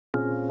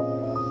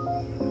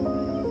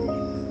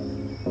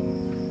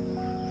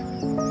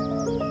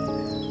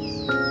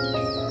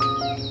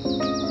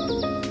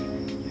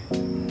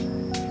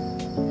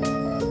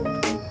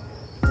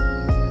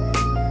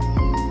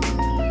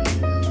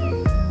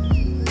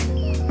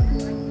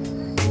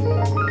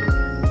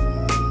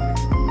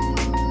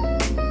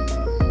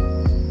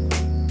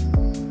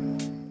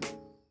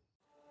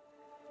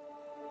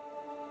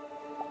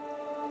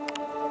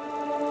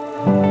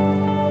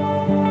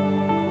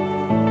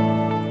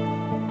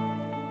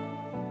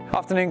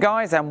Afternoon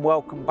guys, and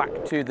welcome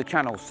back to the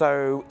channel.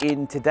 So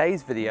in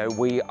today's video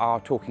we are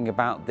talking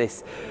about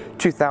this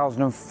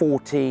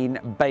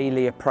 2014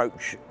 Bailey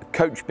Approach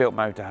coach built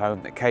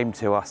motorhome that came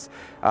to us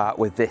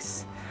with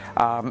this.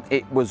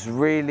 It was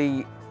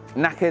really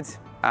knackered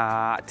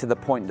to the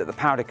point that the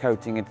powder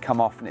coating had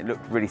come off and it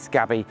looked really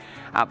scabby,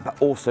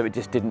 but also it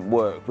just didn't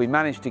work. We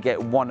managed to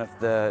get one of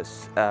the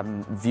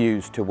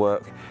views to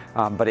work,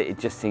 but it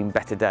just seemed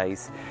better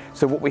days.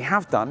 So what we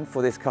have done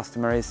for this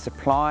customer is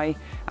supply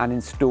and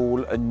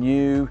install a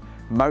new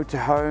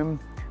Motorhome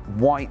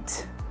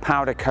white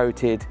powder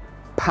coated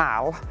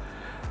PAL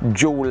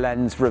dual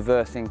lens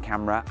reversing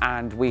camera,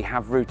 and we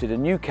have routed a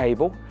new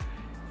cable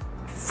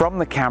from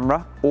the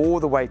camera all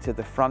the way to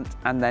the front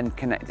and then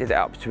connected it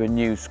up to a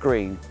new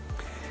screen.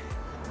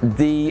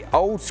 The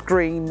old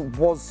screen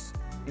was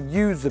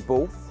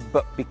usable,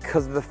 but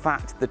because of the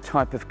fact the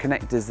type of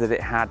connectors that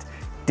it had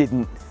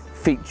didn't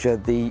feature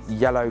the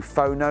yellow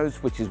phonos,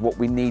 which is what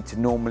we need to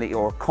normally,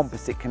 or a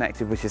composite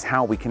connector, which is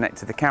how we connect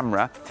to the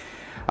camera.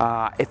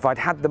 If I'd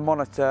had the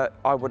monitor,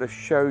 I would have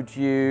showed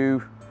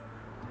you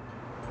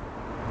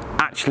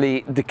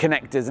actually the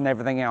connectors and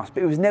everything else,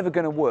 but it was never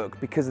going to work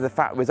because of the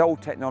fact it was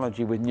old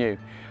technology with new.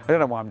 I don't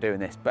know why I'm doing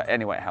this, but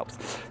anyway, it helps.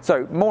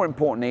 So more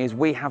importantly is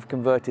we have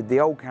converted the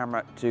old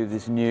camera to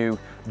this new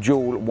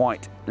dual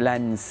white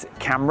lens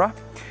camera.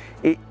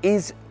 It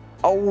is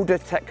older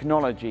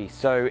technology,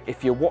 so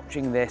if you're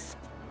watching this,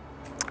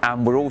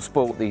 and we're all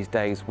spoilt these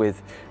days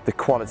with the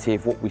quality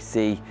of what we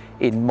see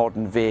in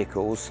modern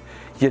vehicles,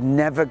 you're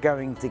never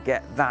going to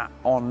get that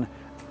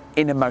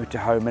in a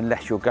motorhome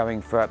unless you're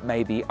going for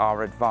maybe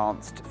our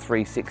advanced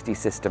 360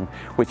 system,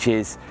 which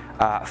is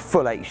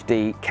full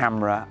HD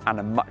camera and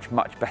a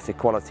much better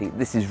quality.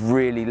 This is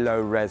really low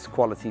res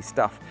quality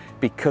stuff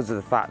because of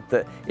the fact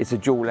that it's a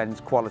dual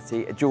lens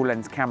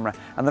camera,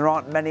 and there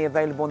aren't many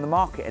available on the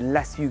market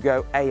unless you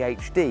go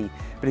AHD.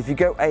 But if you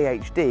go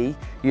AHD,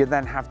 you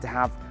then have to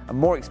have a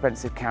more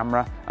expensive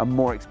camera, a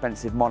more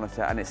expensive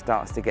monitor, and it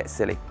starts to get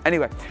silly.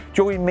 Anyway,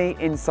 join me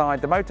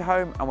inside the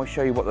motorhome and we'll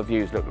show you what the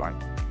views look like.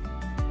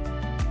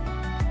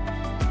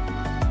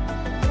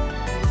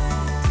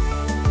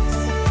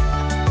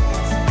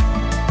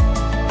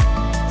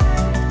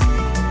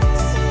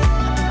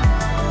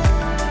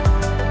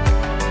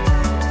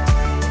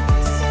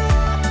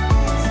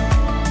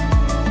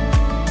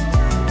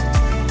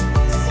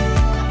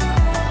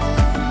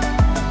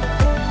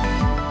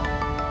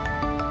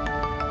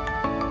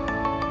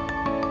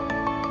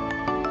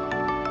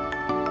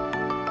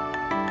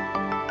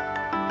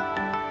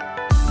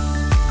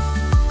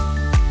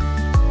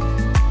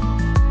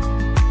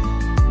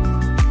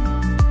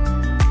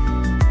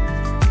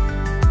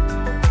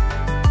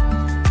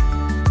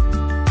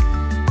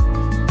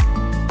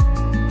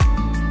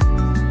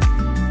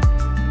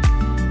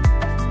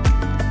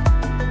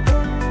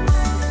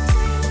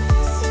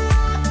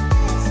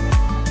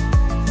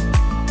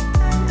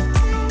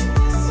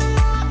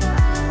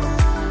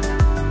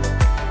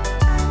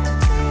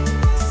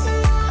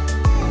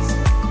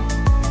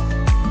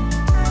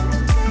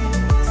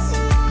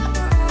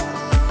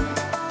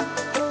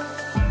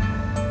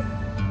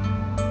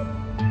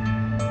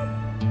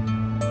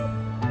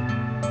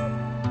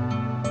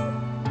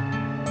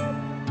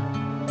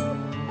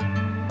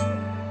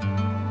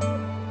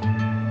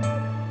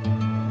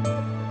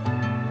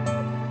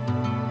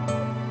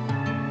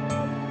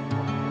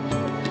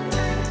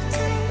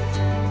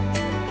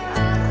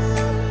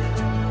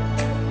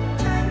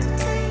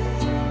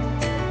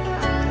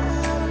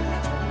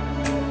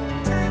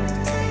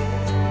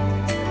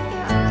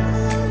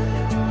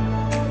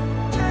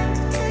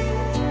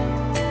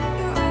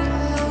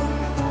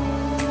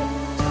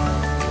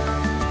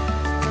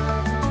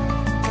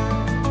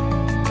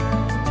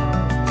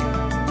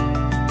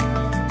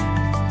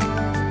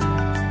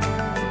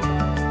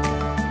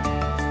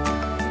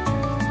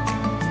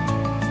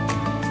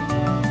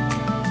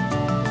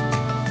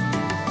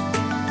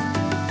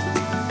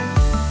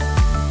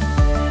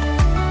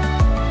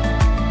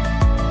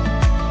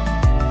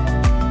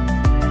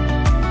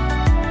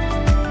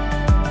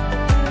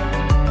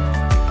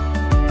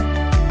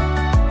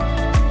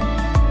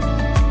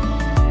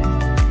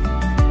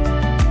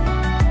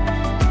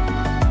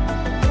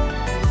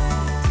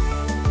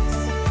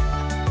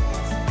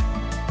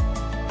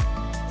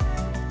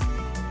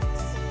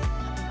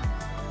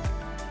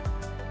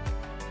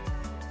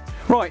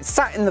 Right,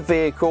 sat in the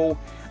vehicle,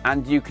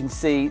 and you can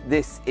see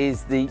this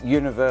is the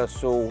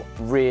universal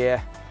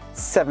rear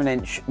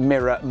 7-inch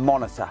mirror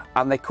monitor,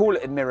 and they call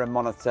it a mirror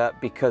monitor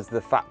because of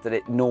the fact that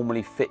it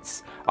normally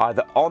fits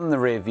either on the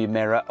rear view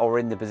mirror or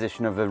in the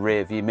position of a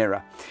rear view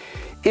mirror.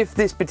 If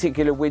this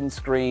particular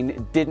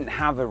windscreen didn't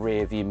have a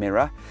rear view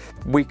mirror,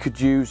 we could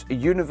use a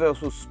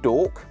universal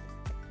stalk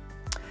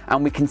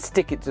and we can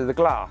stick it to the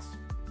glass.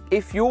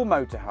 If your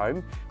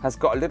motorhome has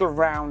got a little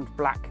round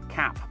black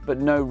cap but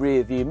no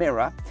rear view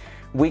mirror,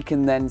 we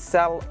can then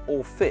sell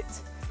or fit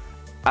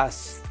a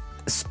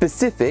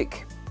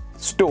specific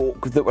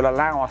stalk that will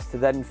allow us to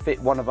then fit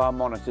one of our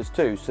monitors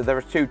too. So there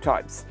are two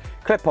types,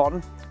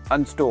 clip-on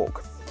and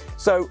stalk.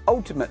 So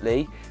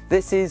ultimately,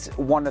 this is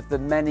one of the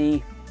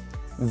many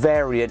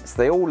variants.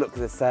 They all look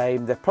the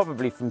same. They're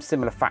probably from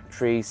similar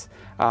factories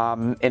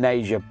in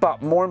Asia,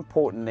 but more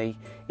importantly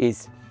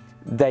is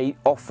they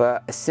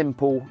offer a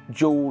simple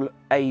dual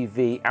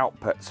AV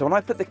output. So when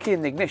I put the key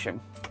in the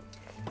ignition,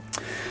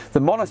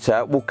 the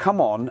monitor will come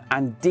on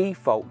and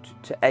default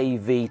to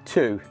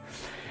AV2.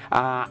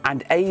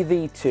 And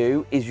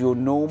AV2 is your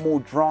normal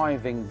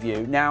driving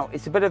view. Now,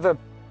 it's a bit of a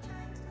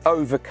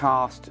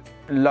overcast,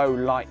 low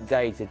light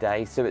day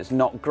today, so it's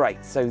not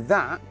great. So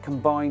that,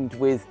 combined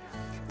with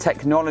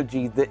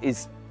technology that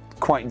is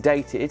quite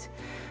dated,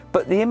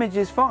 but the image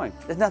is fine.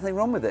 There's nothing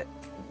wrong with it.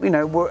 You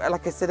know,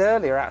 like I said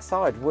earlier,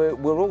 outside,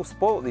 we're all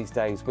spoilt these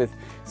days with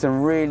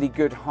some really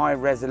good high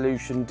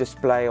resolution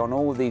display on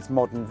all these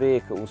modern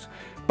vehicles.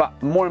 But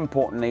more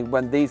importantly,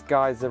 when these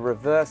guys are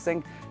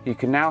reversing, you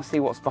can now see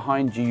what's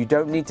behind you. You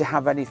don't need to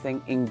have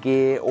anything in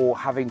gear or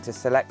having to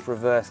select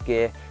reverse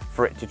gear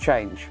for it to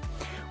change.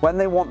 When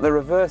they want the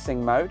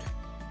reversing mode,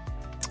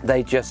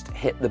 they just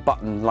hit the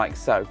button like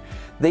so.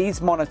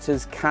 These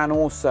monitors can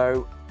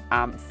also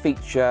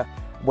feature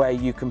where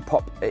you can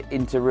pop it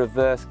into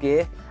reverse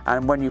gear,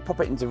 and when you pop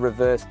it into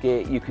reverse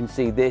gear you can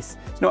see this.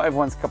 It's not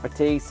everyone's cup of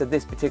tea, so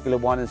this particular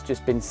one has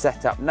just been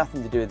set up,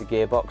 nothing to do with the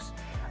gearbox,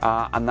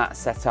 and that's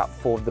set up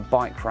for the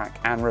bike rack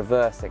and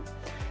reversing.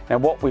 Now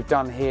what we've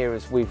done here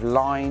is we've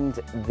lined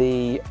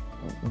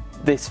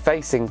this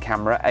facing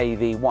camera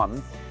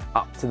AV1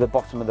 up to the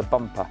bottom of the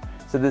bumper,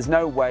 so there's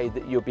no way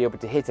that you'll be able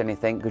to hit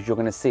anything because you're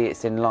going to see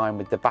it's in line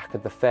with the back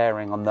of the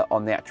fairing on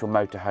the actual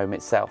motorhome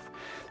itself.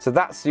 So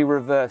that's the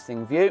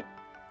reversing view,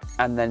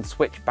 and then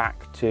switch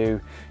back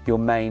to your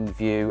main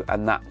view,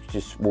 and that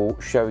just will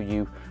show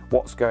you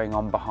what's going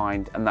on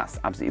behind, and that's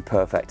absolutely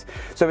perfect.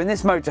 So in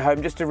this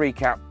motorhome, just to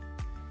recap,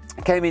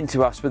 it came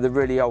into us with a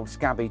really old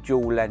scabby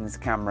dual lens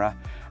camera,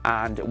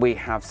 and we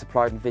have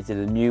supplied and fitted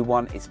a new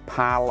one. It's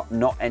PAL,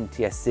 not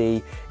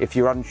NTSC. If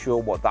you're unsure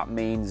what that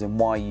means and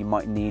why you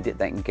might need it,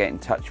 then get in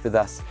touch with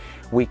us.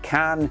 We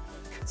can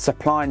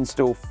supply and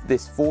install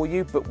this for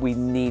you, but we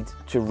need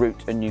to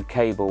route a new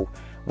cable.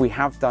 We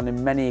have done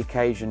in many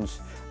occasions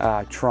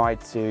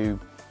tried to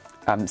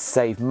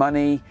save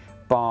money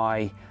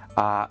by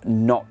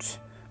not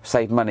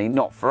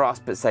for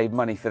us, but save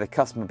money for the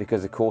customer,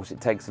 because of course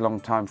it takes a long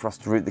time for us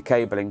to route the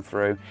cabling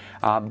through,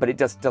 but it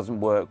just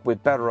doesn't work. We're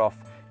better off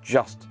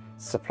just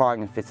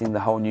supplying and fitting the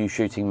whole new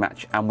shooting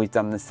match, and we've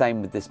done the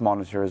same with this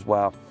monitor as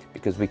well,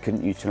 because we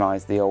couldn't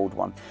utilize the old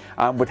one.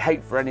 Would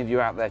hate for any of you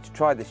out there to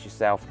try this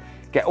yourself,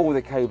 get all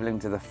the cabling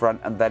to the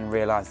front, and then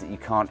realize that you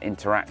can't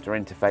interact or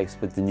interface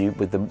with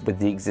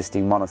the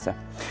existing monitor.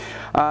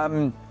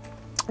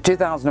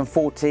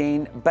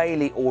 2014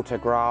 Bailey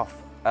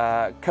Autograph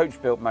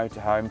coach built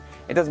motorhome.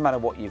 It doesn't matter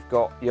what you've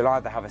got, you'll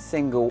either have a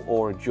single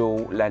or a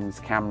dual lens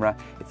camera.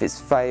 If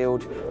it's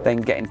failed, then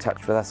get in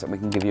touch with us and we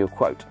can give you a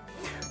quote.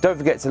 Don't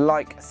forget to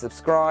like,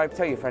 subscribe,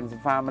 tell your friends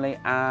and family,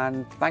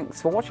 and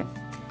thanks for watching.